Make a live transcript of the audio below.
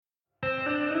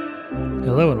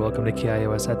Hello and welcome to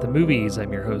KIOS at the Movies.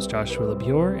 I'm your host Joshua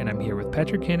LeBure, and I'm here with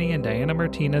Patrick Kenny and Diana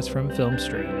Martinez from Film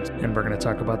Streams, and we're going to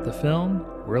talk about the film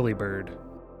Whirlybird.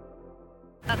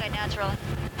 Okay, now it's rolling.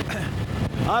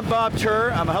 I'm Bob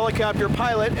Turr. I'm a helicopter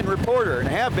pilot and reporter, and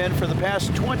have been for the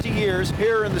past 20 years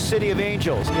here in the City of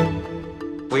Angels.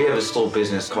 We have a little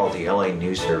business called the LA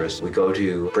News Service. We go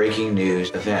to breaking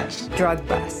news events. Drug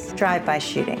busts, drive-by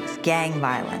shootings, gang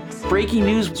violence. Breaking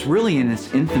news is really in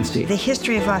its infancy. The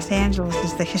history of Los Angeles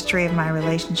is the history of my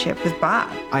relationship with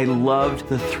Bob. I loved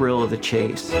the thrill of the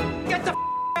chase. Get the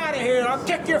out of here! I'll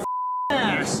kick your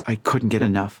ass! I couldn't get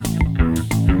enough.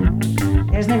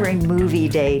 There's never a movie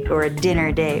date or a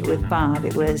dinner date with Bob.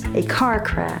 It was a car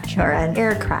crash or an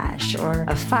air crash or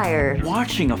a fire.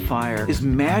 Watching a fire is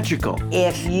magical.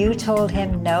 If you told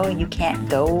him no, you can't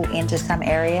go into some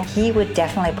area, he would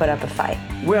definitely put up a fight.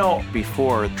 Well,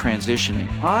 before transitioning,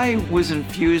 I was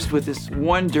infused with this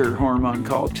wonder hormone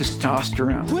called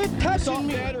testosterone. Quit touching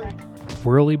me!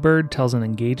 Whirlybird tells an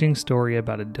engaging story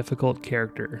about a difficult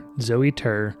character, Zoe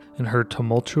Turr, and her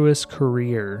tumultuous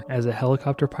career as a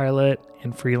helicopter pilot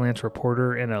and freelance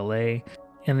reporter in LA,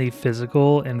 and the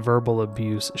physical and verbal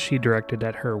abuse she directed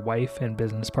at her wife and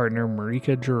business partner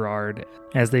Marika Gerard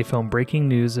as they filmed breaking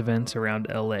news events around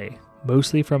LA,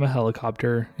 mostly from a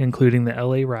helicopter, including the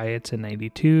LA riots in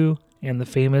 '92 and the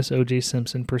famous O.J.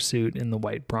 Simpson pursuit in the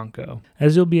white Bronco.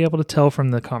 As you'll be able to tell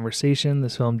from the conversation,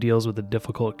 this film deals with a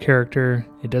difficult character,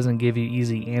 it doesn't give you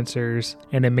easy answers,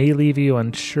 and it may leave you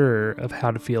unsure of how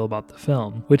to feel about the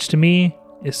film, which to me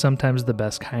is sometimes the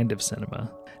best kind of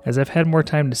cinema. As I've had more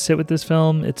time to sit with this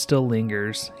film, it still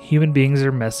lingers. Human beings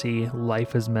are messy,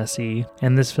 life is messy,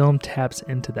 and this film taps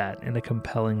into that in a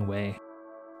compelling way.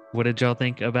 What did y'all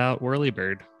think about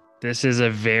Whirlybird? This is a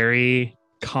very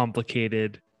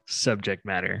complicated subject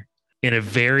matter in a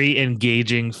very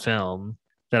engaging film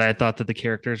that I thought that the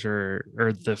characters or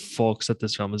the folks that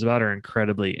this film is about are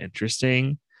incredibly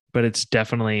interesting, but it's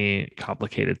definitely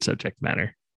complicated subject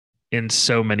matter in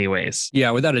so many ways.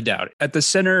 Yeah, without a doubt. At the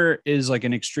center is like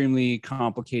an extremely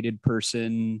complicated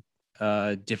person,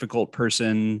 difficult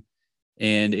person,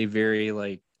 and a very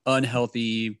like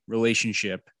unhealthy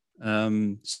relationship.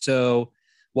 So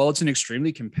while it's an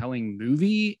extremely compelling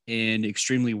movie and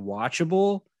extremely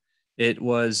watchable, it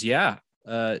was not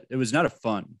a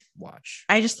fun watch.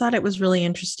 I just thought it was really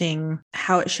interesting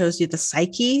how it shows you the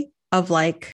psyche of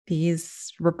like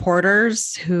these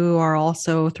reporters who are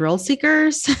also thrill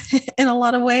seekers in a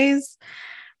lot of ways,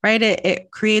 right?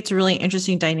 It creates a really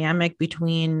interesting dynamic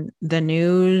between the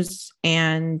news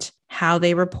and how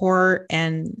they report.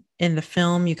 And in the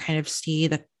film, you kind of see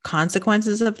the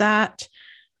consequences of that.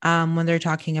 When they're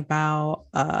talking about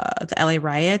the LA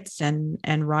riots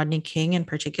and Rodney King in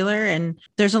particular. And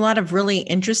there's a lot of really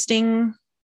interesting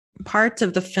parts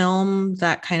of the film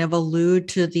that kind of allude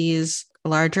to these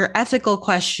larger ethical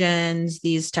questions,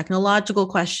 these technological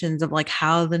questions of like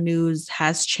how the news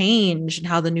has changed and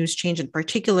how the news changed in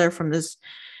particular from this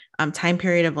time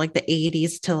period of like the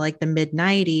 80s to like the mid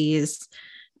 90s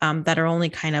that are only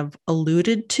kind of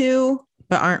alluded to,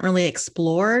 but aren't really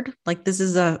explored. Like this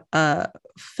is a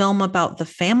film about the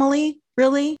family,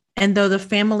 really. And though the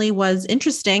family was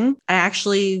interesting, I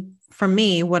actually, for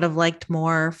me, would have liked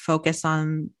more focus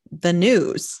on the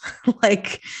news,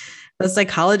 like the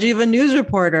psychology of a news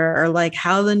reporter, or like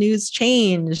how the news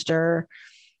changed, or,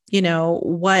 you know,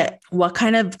 what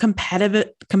kind of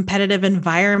competitive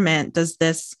environment does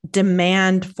this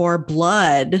demand for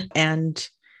blood and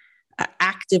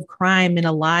active crime in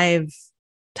a live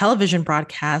television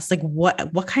broadcast, like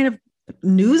what kind of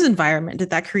news environment did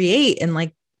that create in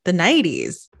like the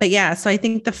 90s? But yeah, so I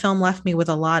think the film left me with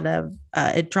a lot of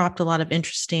it dropped a lot of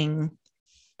interesting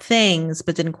things,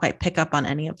 but didn't quite pick up on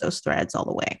any of those threads all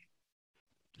the way.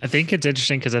 I think it's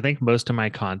interesting because I think most of my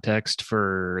context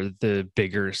for the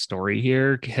bigger story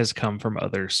here has come from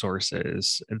other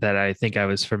sources that I think I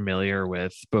was familiar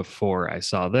with before I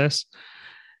saw this.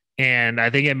 And I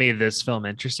think it made this film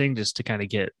interesting just to kind of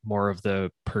get more of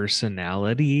the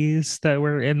personalities that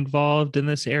were involved in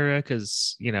this era.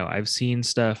 Because, you know, I've seen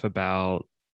stuff about,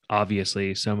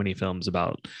 obviously, so many films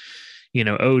about, you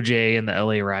know, OJ and the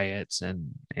LA riots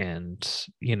and,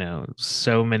 you know,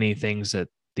 so many things that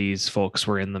these folks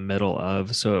were in the middle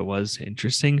of. So it was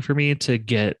interesting for me to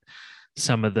get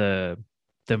some of the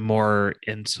more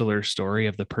insular story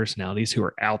of the personalities who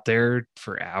are out there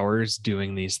for hours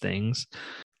doing these things.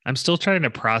 I'm still trying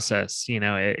to process, you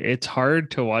know, it's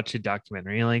hard to watch a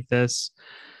documentary like this,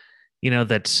 you know,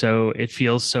 it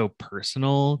feels so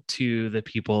personal to the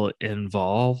people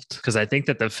involved. Because I think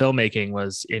that the filmmaking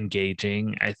was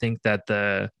engaging. I think that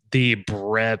the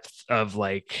breadth of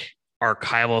like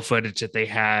archival footage that they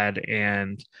had.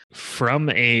 And from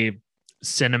a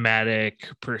cinematic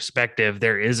perspective,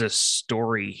 there is a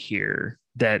story here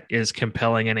that is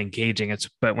compelling and engaging.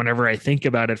 But whenever I think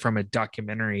about it from a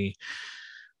documentary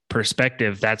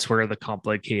perspective, that's where the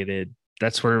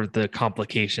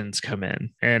complications come in.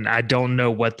 And I don't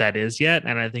know what that is yet.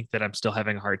 And I think that I'm still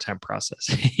having a hard time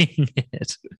processing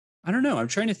it. I don't know. I'm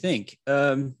trying to think.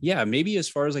 Yeah, maybe as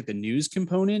far as like the news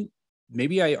component,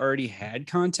 maybe I already had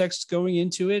context going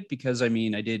into it because I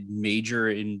did major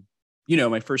in,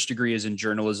 my first degree is in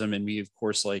journalism. And we, of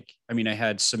course, I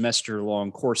had semester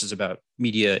long courses about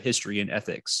media history and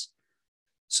ethics.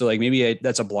 So maybe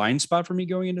that's a blind spot for me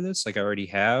going into this. I already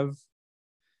have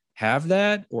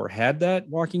that or had that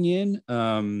walking in.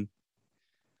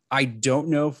 I don't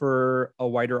know for a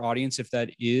wider audience if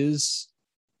that is,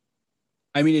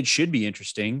 it should be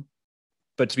interesting,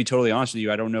 but to be totally honest with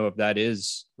you, I don't know if that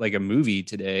is a movie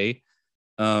today.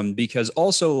 Because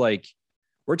also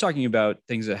we're talking about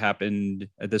things that happened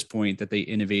at this point that they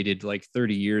innovated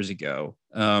 30 years ago.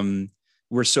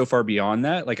 We're so far beyond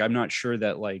that. I'm not sure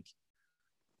that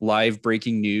live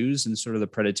breaking news and sort of the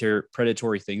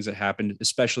predatory things that happened,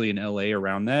 especially in LA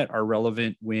around that, are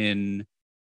relevant when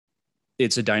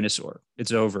it's a dinosaur.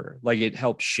 It's over. It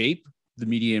helped shape the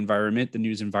media environment, the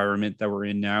news environment that we're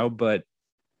in now, but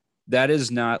that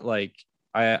is not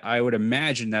I would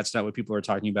imagine that's not what people are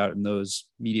talking about in those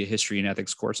media history and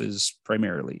ethics courses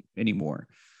primarily anymore.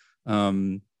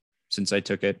 Since I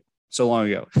took it so long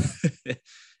ago.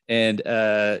 And,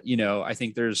 I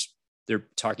think they're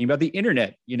talking about the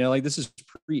internet, this is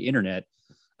pre-internet.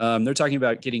 They're talking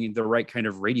about getting the right kind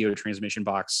of radio transmission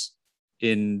box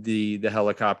in the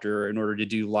helicopter in order to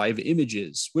do live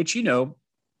images, which,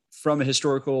 from a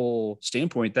historical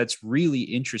standpoint, that's really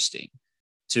interesting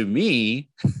to me.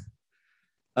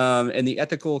 And the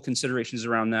ethical considerations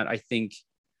around that, I think,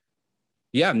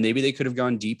 maybe they could have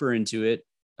gone deeper into it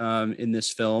in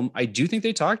this film. I do think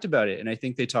they talked about it. And I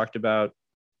think they talked about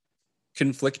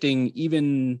conflicting,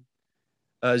 even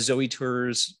Zoe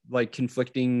Tur's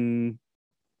conflicting,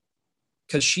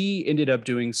 because she ended up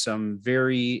doing some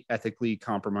very ethically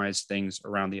compromised things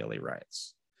around the LA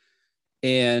riots.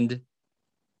 And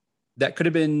that could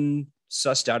have been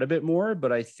sussed out a bit more,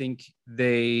 but I think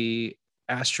they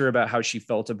asked her about how she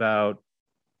felt about,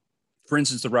 for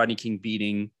instance, the Rodney King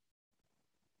beating.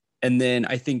 And then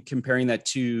I think comparing that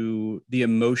to the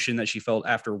emotion that she felt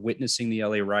after witnessing the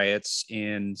LA riots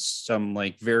and some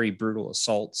very brutal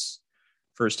assaults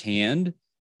firsthand,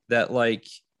 that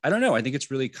I don't know, I think it's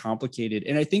really complicated.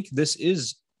 And I think this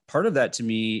is part of that to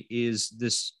me.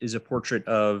 This is a portrait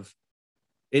of,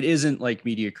 it isn't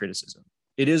media criticism.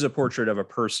 It is a portrait of a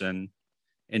person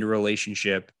in a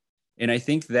relationship. And I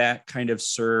think that kind of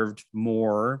served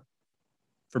more,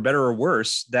 for better or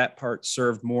worse, that part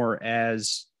served more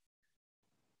as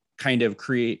kind of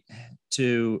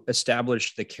to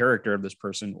establish the character of this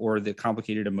person, or the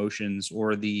complicated emotions,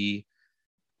 or the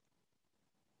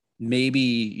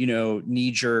maybe,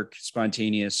 knee-jerk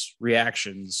spontaneous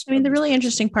reactions. The really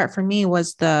interesting part for me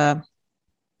was the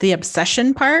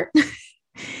obsession part.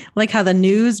 How the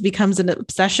news becomes an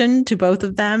obsession to both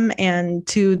of them, and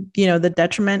to, the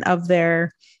detriment of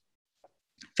their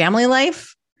family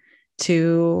life,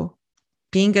 to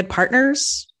being good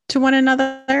partners to one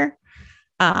another.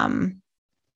 I'm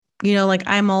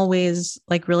always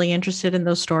really interested in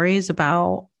those stories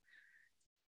about,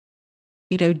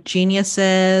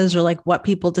 geniuses, or what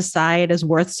people decide is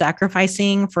worth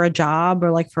sacrificing for a job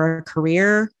or for a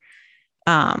career.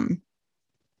 And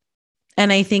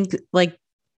I think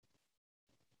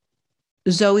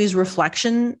Zoe's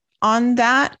reflection on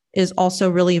that is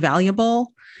also really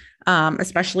valuable,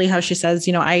 especially how she says,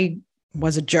 I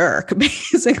was a jerk,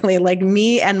 basically.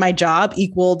 Me and my job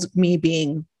equaled me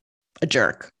being a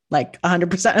jerk,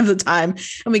 100% of the time.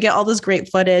 And we get all this great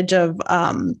footage of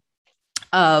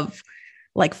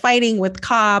fighting with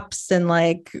cops and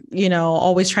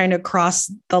always trying to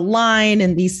cross the line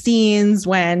in these scenes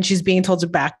when she's being told to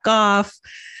back off.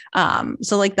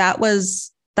 So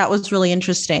that was really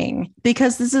interesting,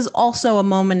 because this is also a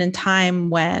moment in time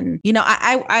when,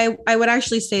 I would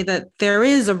actually say that there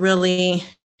is a really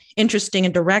interesting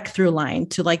and direct through line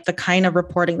to the kind of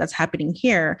reporting that's happening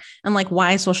here, and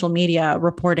why social media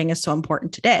reporting is so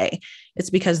important today. It's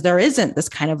because there isn't this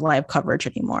kind of live coverage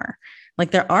anymore.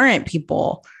 There aren't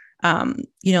people,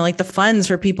 the funds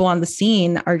for people on the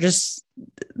scene are just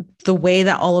the way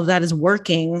that all of that is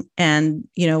working, and,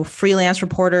 freelance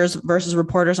reporters versus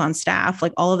reporters on staff,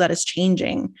 all of that is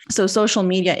changing. So social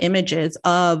media images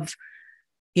of,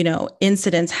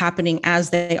 incidents happening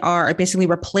as they are basically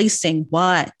replacing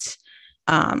what,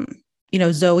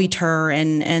 Zoe Tur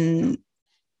and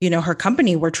her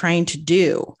company were trying to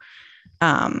do.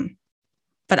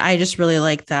 But I just really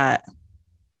like that,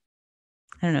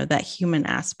 I don't know, that human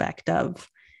aspect of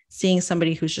seeing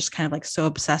somebody who's just kind of like so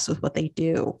obsessed with what they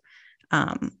do.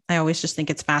 I always just think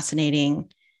it's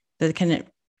fascinating, the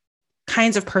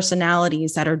kinds of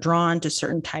personalities that are drawn to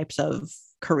certain types of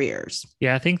careers.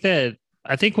 Yeah, I think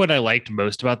what I liked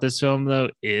most about this film, though,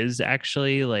 is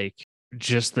actually like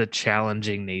just the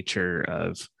challenging nature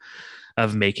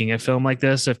of making a film like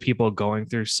this, of people going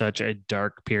through such a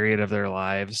dark period of their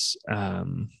lives.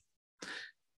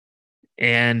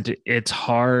 And it's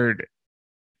hard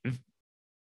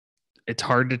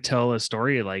to tell a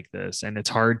story like this, and it's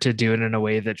hard to do it in a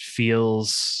way that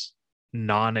feels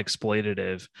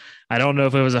non-exploitative. I don't know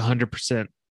if it was 100%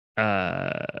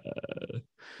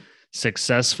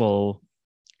 successful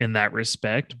in that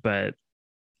respect, but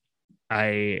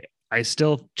I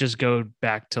still just go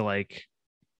back to like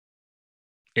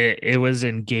it was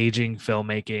engaging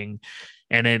filmmaking,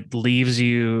 and it leaves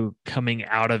you coming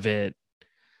out of it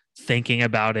thinking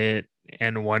about it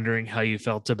and wondering how you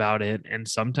felt about it. And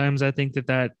sometimes I think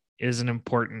that is an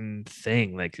important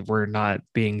thing. Like, we're not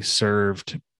being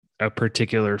served a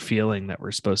particular feeling that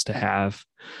we're supposed to have.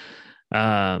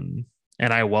 And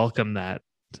I welcome that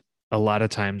a lot of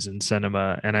times in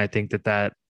cinema. And I think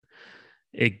that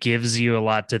it gives you a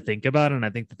lot to think about. And I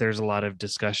think that there's a lot of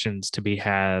discussions to be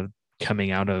had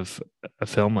coming out of a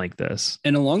film like this.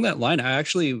 And along that line,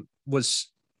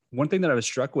 one thing that I was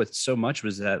struck with so much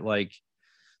was that, like,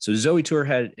 so Zoe Tur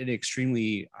had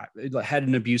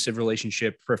an abusive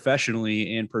relationship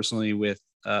professionally and personally with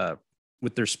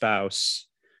their spouse,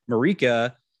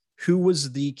 Marika, who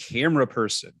was the camera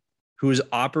person, who was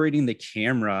operating the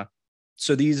camera.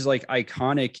 So these like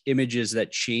iconic images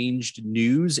that changed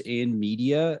news and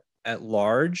media at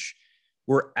large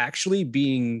were actually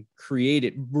being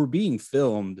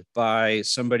filmed by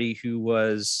somebody who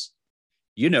was,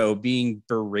 being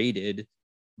berated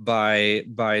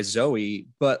by Zoe.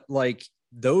 But like,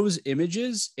 those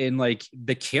images and like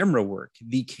the camera work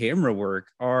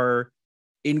are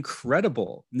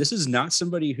incredible. And this is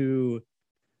somebody who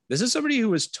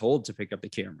was told to pick up the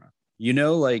camera.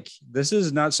 Like, this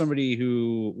is not somebody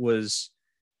who was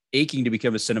aching to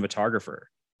become a cinematographer.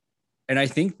 And I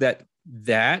think that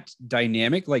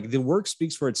dynamic, like, the work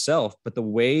speaks for itself, but the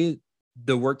way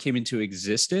the work came into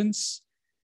existence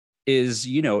is,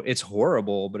 it's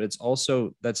horrible, but it's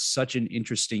also, that's such an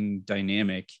interesting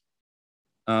dynamic.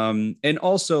 And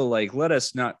also, like, let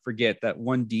us not forget that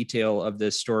one detail of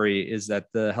this story is that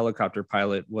the helicopter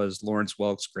pilot was Lawrence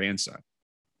Welk's grandson.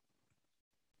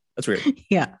 That's weird.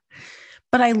 Yeah.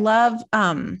 But I love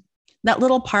that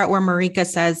little part where Marika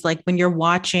says, like, when you're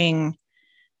watching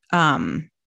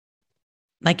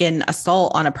like an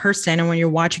assault on a person, and when you're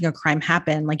watching a crime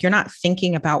happen, like, you're not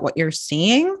thinking about what you're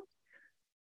seeing.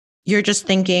 You're just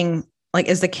thinking, like,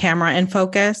 is the camera in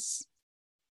focus?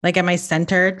 Like, am I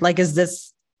centered? Like, is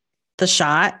this the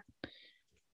shot?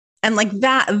 And like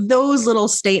those little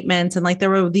statements. And like, there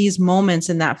were these moments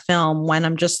in that film when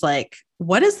I'm just like,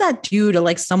 what does that do to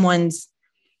like someone's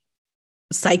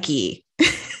psyche,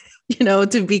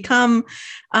 to become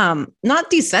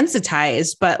not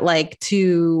desensitized, but like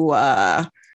to,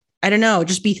 I don't know,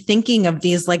 just be thinking of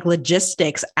these like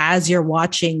logistics as you're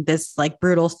watching this like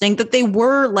brutal thing that they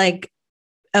were like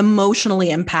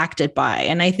emotionally impacted by.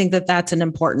 And I think that that's an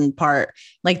important part.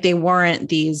 Like, they weren't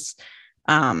these,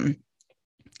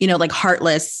 like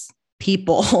heartless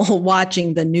people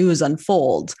watching the news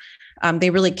unfold. They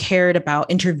really cared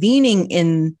about intervening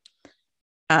in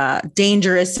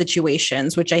dangerous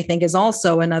situations, which I think is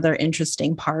also another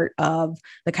interesting part of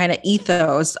the kind of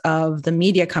ethos of the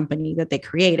media company that they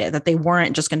created, that they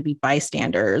weren't just going to be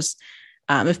bystanders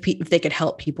if they could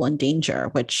help people in danger,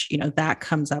 which, that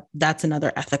comes up. That's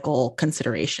another ethical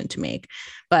consideration to make.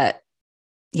 But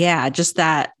yeah, just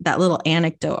that little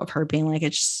anecdote of her being like,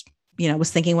 it's,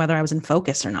 was thinking whether I was in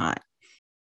focus or not.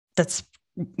 That's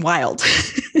wild.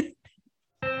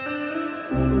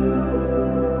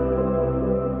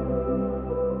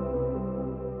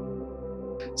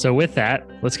 So with that,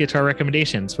 let's get to our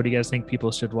recommendations. What do you guys think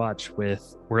people should watch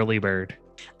with Whirlybird?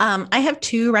 I have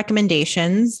two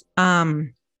recommendations.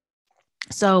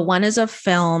 So one is a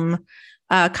film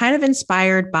kind of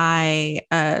inspired by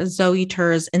Zoe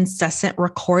Tur's incessant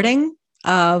recording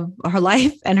of her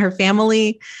life and her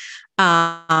family.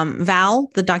 Val,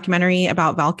 the documentary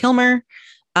about Val Kilmer,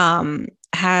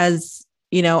 has,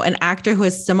 an actor who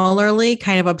is similarly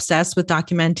kind of obsessed with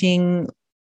documenting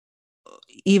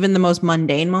even the most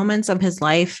mundane moments of his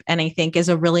life. And I think is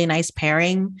a really nice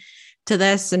pairing to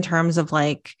this in terms of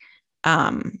like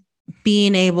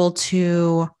being able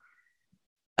to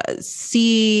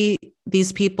see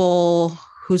these people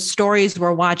whose stories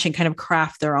we're watching kind of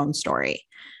craft their own story.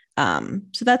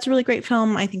 So that's a really great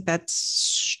film. I think that's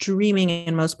streaming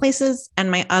in most places. And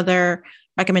my other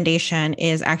recommendation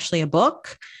is actually a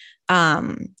book.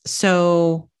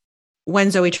 So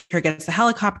when Zoe Tur gets the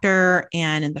helicopter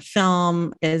and in the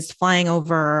film is flying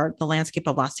over the landscape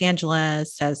of Los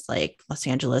Angeles, says like Los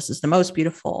Angeles is the most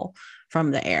beautiful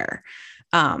from the air.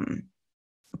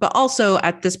 But also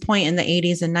at this point in the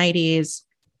 80s and 90s,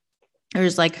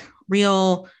 there's like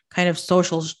real kind of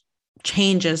social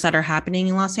changes that are happening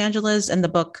in Los Angeles. And the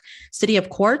book City of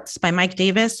Quartz by Mike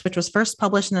Davis, which was first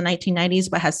published in the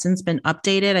 1990s, but has since been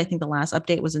updated. I think the last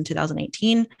update was in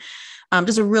 2018.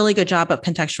 Does a really good job of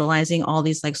contextualizing all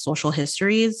these like social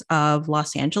histories of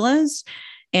Los Angeles.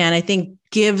 And I think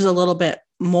gives a little bit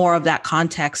more of that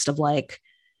context of like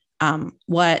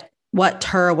what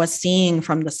Tur was seeing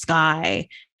from the sky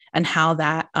and how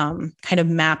that kind of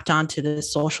mapped onto the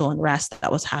social unrest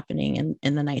that was happening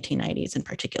in the 1990s in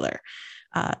particular.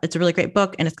 It's a really great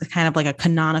book, and it's kind of like a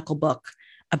canonical book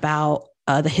about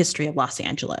the history of Los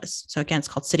Angeles. So again, it's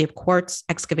called City of Quartz,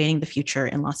 Excavating the Future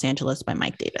in Los Angeles by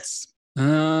Mike Davis.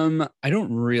 I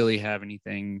don't really have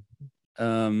anything. I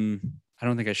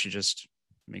don't think I should just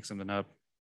make something up.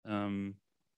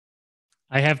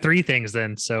 I have 3 things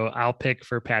then, so I'll pick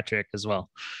for Patrick as well.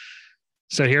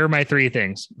 So here are my 3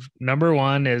 things. Number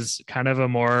 1 is kind of a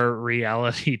more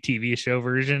reality TV show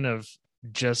version of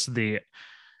just the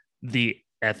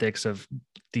ethics of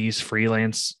these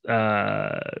freelance,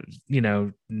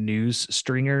 news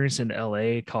stringers in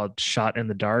LA called Shot in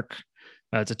the Dark.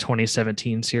 It's a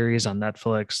 2017 series on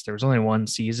Netflix. There was only 1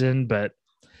 season, but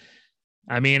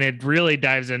I mean, it really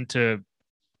dives into,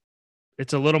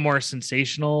 it's a little more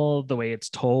sensational the way it's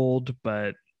told,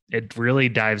 but it really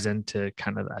dives into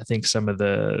kind of, I think, some of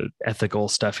the ethical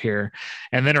stuff here.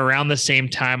 And then around the same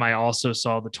time, I also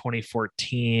saw the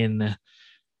 2014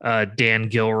 Dan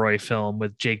Gilroy film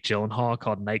with Jake Gyllenhaal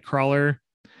called Nightcrawler.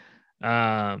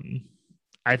 I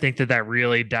think that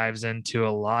really dives into a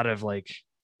lot of like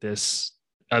this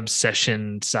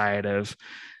obsession side of,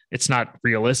 it's not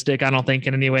realistic, I don't think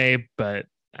in any way, but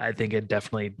I think it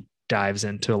definitely dives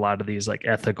into a lot of these like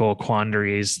ethical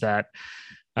quandaries that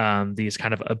these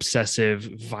kind of obsessed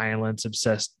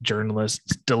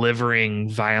journalists delivering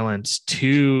violence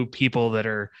to people that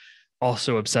are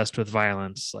also obsessed with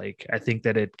violence. Like, I think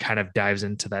that it kind of dives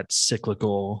into that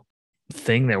cyclical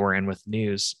thing that we're in with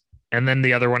news. And then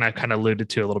the other one I kind of alluded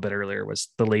to a little bit earlier was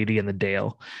The Lady in the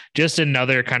Dale. Just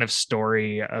another kind of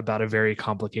story about a very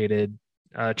complicated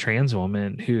trans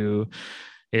woman who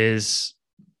is,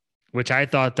 which I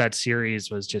thought that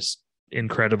series was just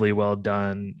incredibly well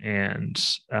done. And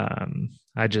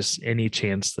I just, any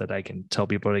chance that I can tell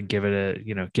people to give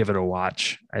it a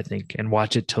watch, I think, and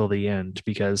watch it till the end,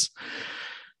 because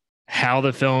how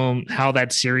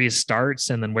that series starts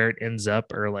and then where it ends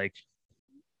up are like,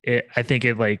 I think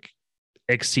it like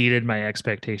exceeded my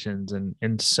expectations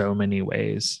in so many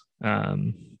ways.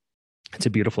 It's a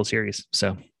beautiful series.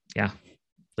 So yeah,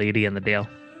 Lady in the Dale.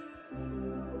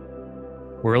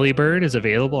 Whirlybird is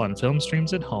available on Film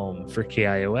Streams at Home. For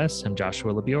KIOS, I'm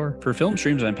Joshua LeBior. For Film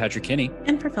Streams, I'm Patrick Kinney.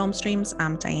 And for Film Streams,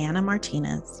 I'm Diana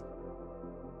Martinez.